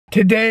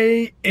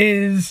Today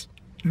is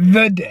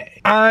the day.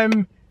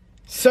 I'm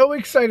so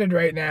excited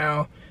right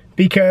now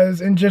because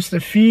in just a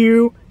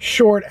few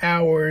short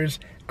hours,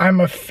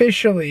 I'm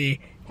officially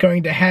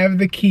going to have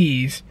the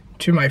keys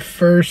to my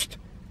first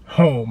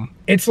home.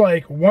 It's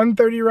like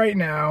 1:30 right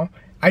now.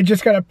 I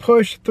just gotta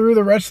push through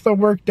the rest of the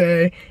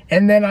workday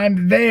and then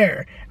I'm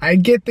there. I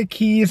get the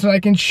keys and I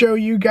can show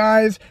you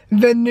guys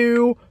the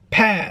new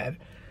pad.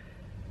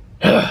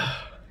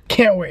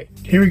 Can't wait.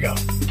 Here we go.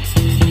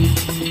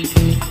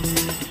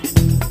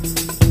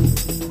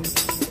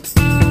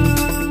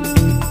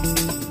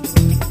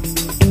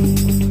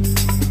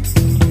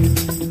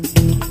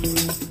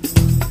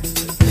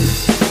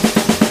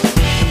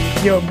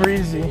 Yo,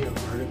 Breezy.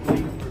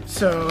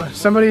 So,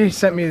 somebody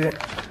sent me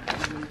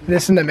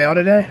this in the mail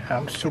today.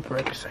 I'm super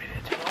excited.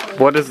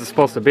 What is this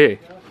supposed to be?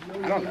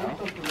 I don't know.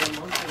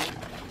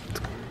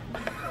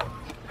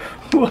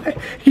 What?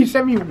 He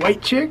sent me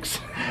white chicks?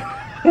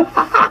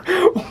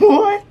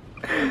 What?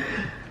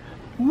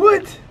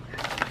 What?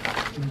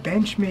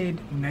 Benchmade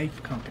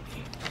Knife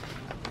Company.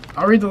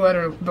 I'll read the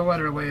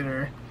letter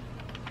later.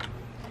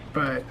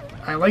 But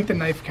I like the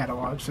knife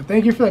catalog. So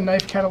thank you for the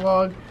knife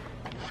catalog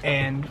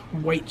and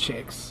white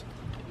chicks.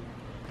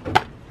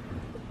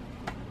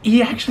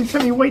 He actually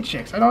sent me white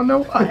chicks. I don't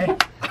know why.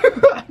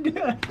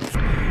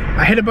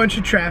 I hit a bunch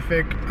of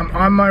traffic. I'm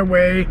on my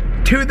way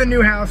to the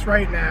new house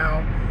right now.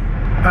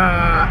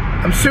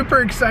 I'm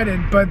super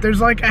excited, but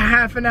there's like a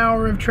half an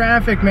hour of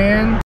traffic,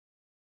 man.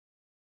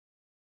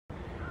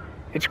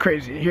 It's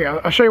crazy.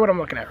 Here, I'll show you what I'm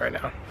looking at right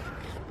now.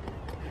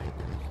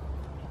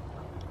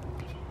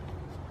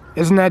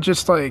 Isn't that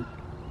just like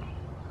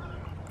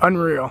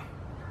unreal?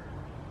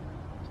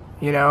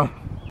 You know?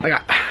 Like,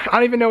 I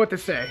don't even know what to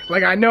say.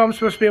 Like, I know I'm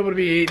supposed to be able to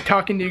be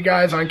talking to you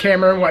guys on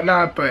camera and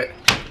whatnot, but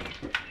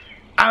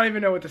I don't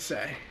even know what to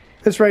say.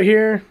 This right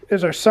here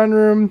is our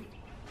sunroom.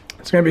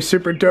 It's gonna be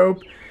super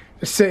dope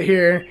to sit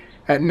here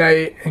at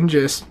night and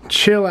just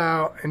chill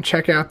out and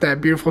check out that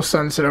beautiful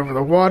sunset over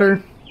the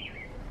water.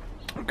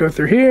 Go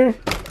through here.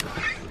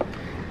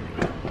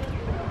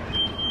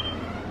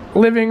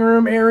 Living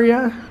room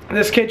area.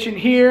 This kitchen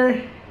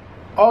here,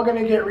 all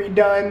gonna get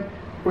redone.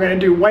 We're gonna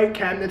do white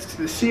cabinets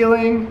to the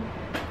ceiling,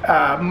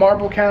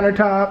 marble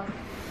countertop,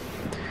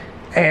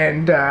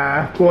 and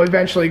we'll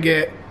eventually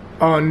get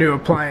all new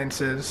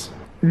appliances.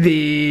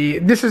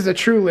 This is the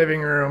true living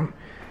room.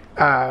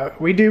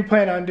 We do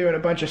plan on doing a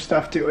bunch of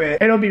stuff to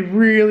it. It'll be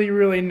really,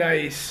 really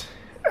nice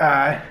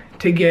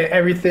to get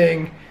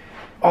everything,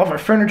 all of our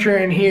furniture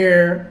in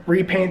here,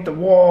 repaint the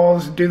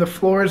walls, do the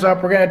floors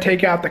up. We're gonna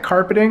take out the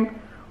carpeting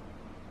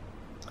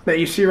that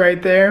you see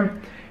right there.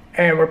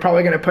 And we're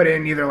probably gonna put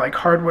in either like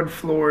hardwood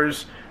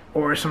floors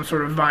or some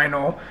sort of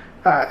vinyl,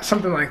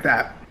 something like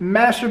that.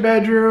 Master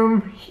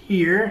bedroom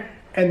here,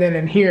 and then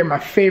in here, my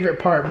favorite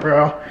part,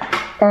 bro.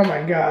 Oh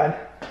my God.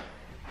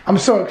 I'm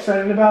so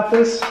excited about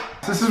this.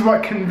 This is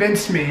what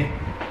convinced me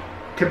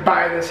to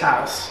buy this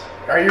house.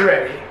 Are you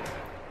ready?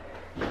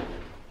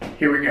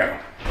 Here we go.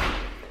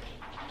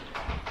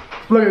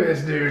 Look at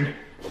this, dude.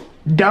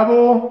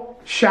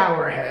 Double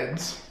shower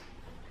heads.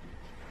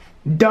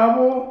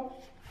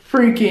 Double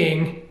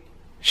freaking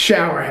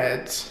shower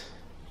heads.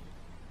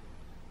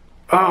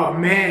 Oh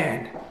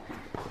man.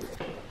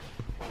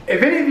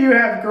 If any of you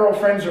have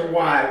girlfriends or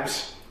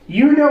wives,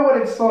 you know what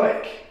it's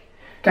like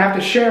to have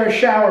to share a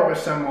shower with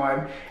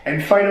someone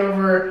and fight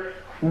over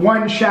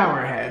one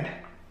shower head.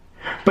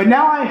 But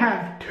now I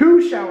have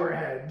two shower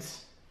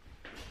heads.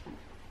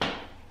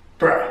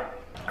 Bruh.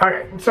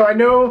 Alright, so I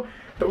know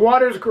the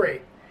water's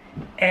great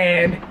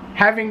and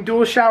having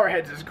dual shower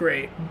heads is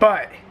great,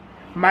 but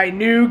my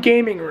new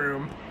gaming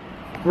room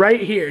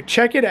right here,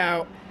 check it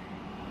out.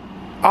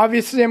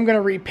 Obviously I'm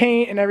gonna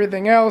repaint and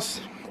everything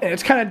else, and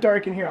it's kind of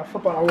dark in here. I'll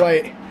flip on a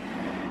light,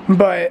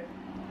 but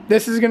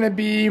this is gonna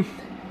be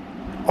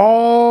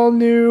all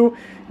new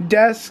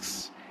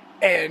desks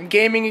and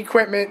gaming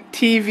equipment,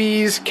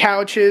 TVs,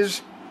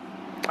 couches.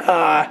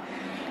 I'm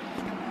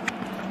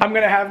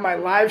gonna have my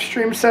live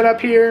stream set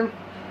up here,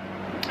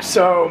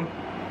 so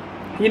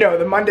you know,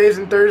 the Mondays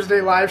and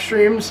Thursday live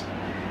streams,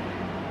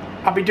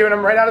 I'll be doing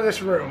them right out of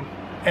this room.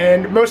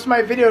 And most of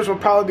my videos will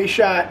probably be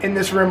shot in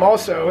this room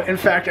also. In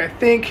fact, I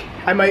think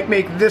I might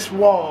make this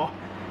wall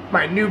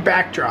my new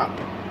backdrop.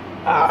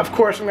 Of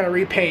course, I'm gonna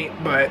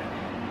repaint, but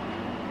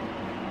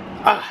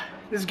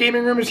this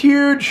gaming room is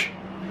huge.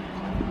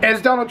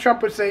 As Donald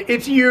Trump would say,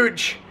 it's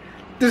huge.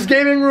 This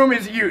gaming room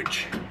is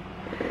huge.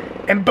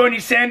 And Bernie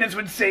Sanders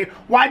would say,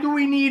 why do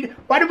we need,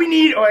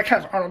 oh, that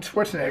kind of Arnold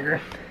Schwarzenegger.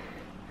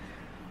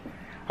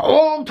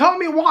 Oh, tell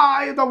me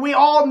why that we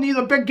all need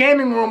a big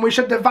gaming room. We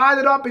should divide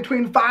it up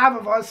between 5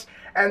 of us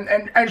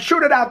and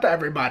shoot it out to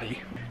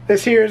everybody.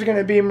 This here is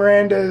gonna be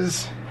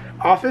Miranda's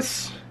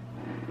office.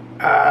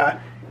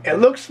 It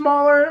looks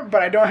smaller,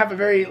 but I don't have a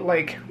very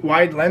like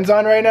wide lens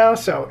on right now,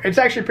 so it's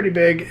actually pretty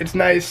big. It's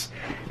nice,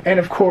 and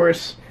of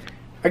course,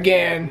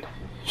 again,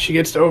 she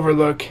gets to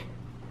overlook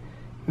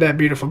that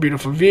beautiful,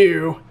 beautiful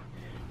view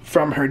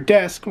from her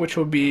desk, which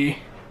will be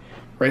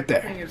right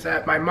there. The thing is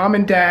that my mom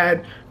and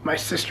dad, my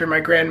sister, my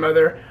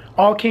grandmother,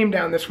 all came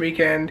down this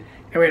weekend,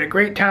 and we had a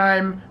great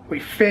time. We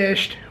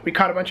fished, we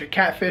caught a bunch of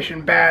catfish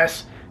and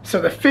bass.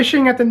 So the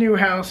fishing at the new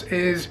house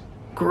is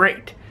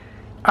great.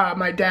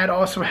 My dad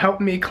also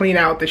helped me clean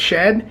out the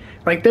shed.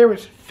 Like, there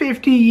was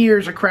 50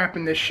 years of crap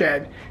in this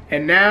shed,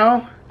 and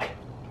now,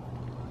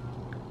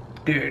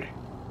 dude,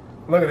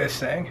 look at this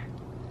thing.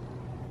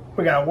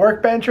 We got a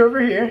workbench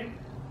over here.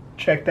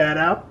 Check that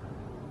out.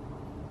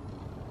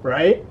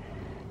 Right?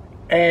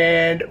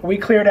 And we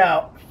cleared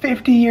out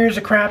 50 years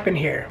of crap in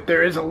here.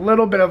 There is a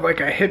little bit of like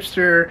a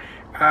hipster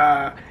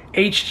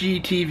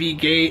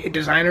HGTV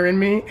designer in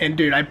me. And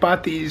dude, I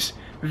bought these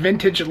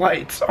vintage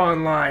lights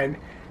online,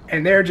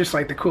 and they're just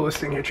like the coolest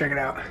thing here. Check it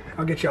out.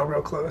 I'll get y'all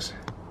real close.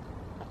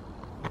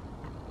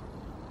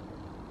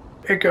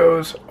 It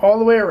goes all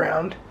the way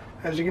around,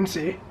 as you can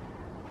see.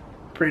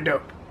 Pretty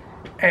dope.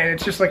 And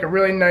it's just like a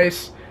really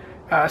nice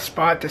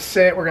spot to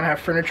sit. We're gonna have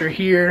furniture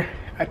here,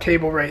 a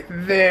table right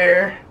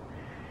there,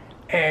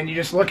 and you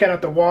just look out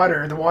at the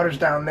water. The water's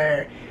down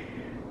there.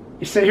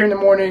 You sit here in the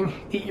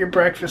morning, eat your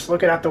breakfast,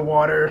 look out the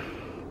water.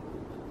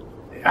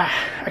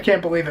 I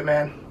can't believe it,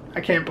 man.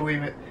 I can't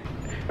believe it.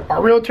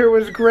 Our realtor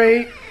was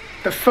great.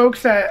 The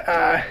folks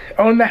that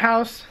owned the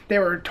house, they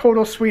were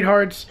total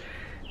sweethearts.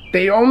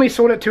 They only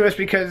sold it to us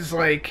because,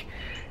 like,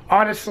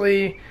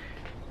 honestly,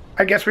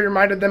 I guess we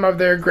reminded them of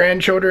their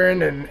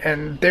grandchildren,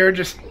 and they're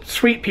just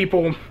sweet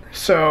people.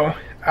 So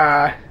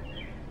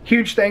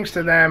huge thanks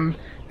to them.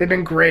 They've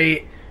been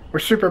great. We're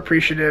super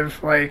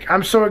appreciative. Like,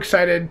 I'm so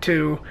excited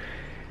to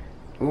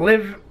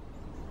live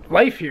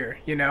life here,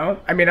 you know?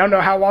 I mean, I don't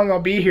know how long I'll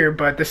be here,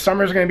 but the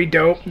summer's gonna be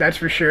dope, that's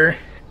for sure.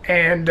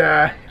 And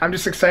I'm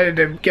just excited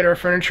to get our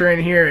furniture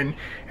in here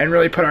and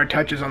really put our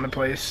touches on the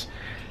place.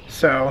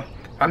 So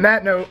on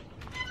that note,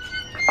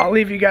 I'll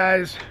leave you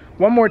guys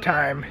one more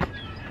time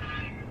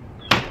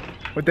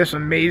with this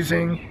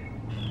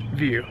amazing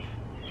view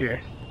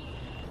here.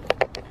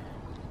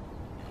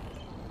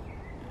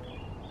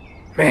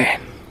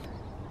 Man,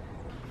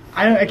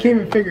 I can't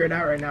even figure it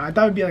out right now. I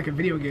thought it'd be like a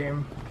video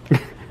game.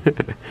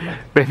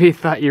 Maybe you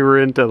thought you were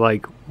into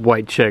like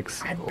white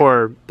chicks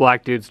or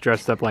black dudes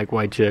dressed up like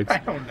white chicks. I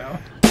don't know.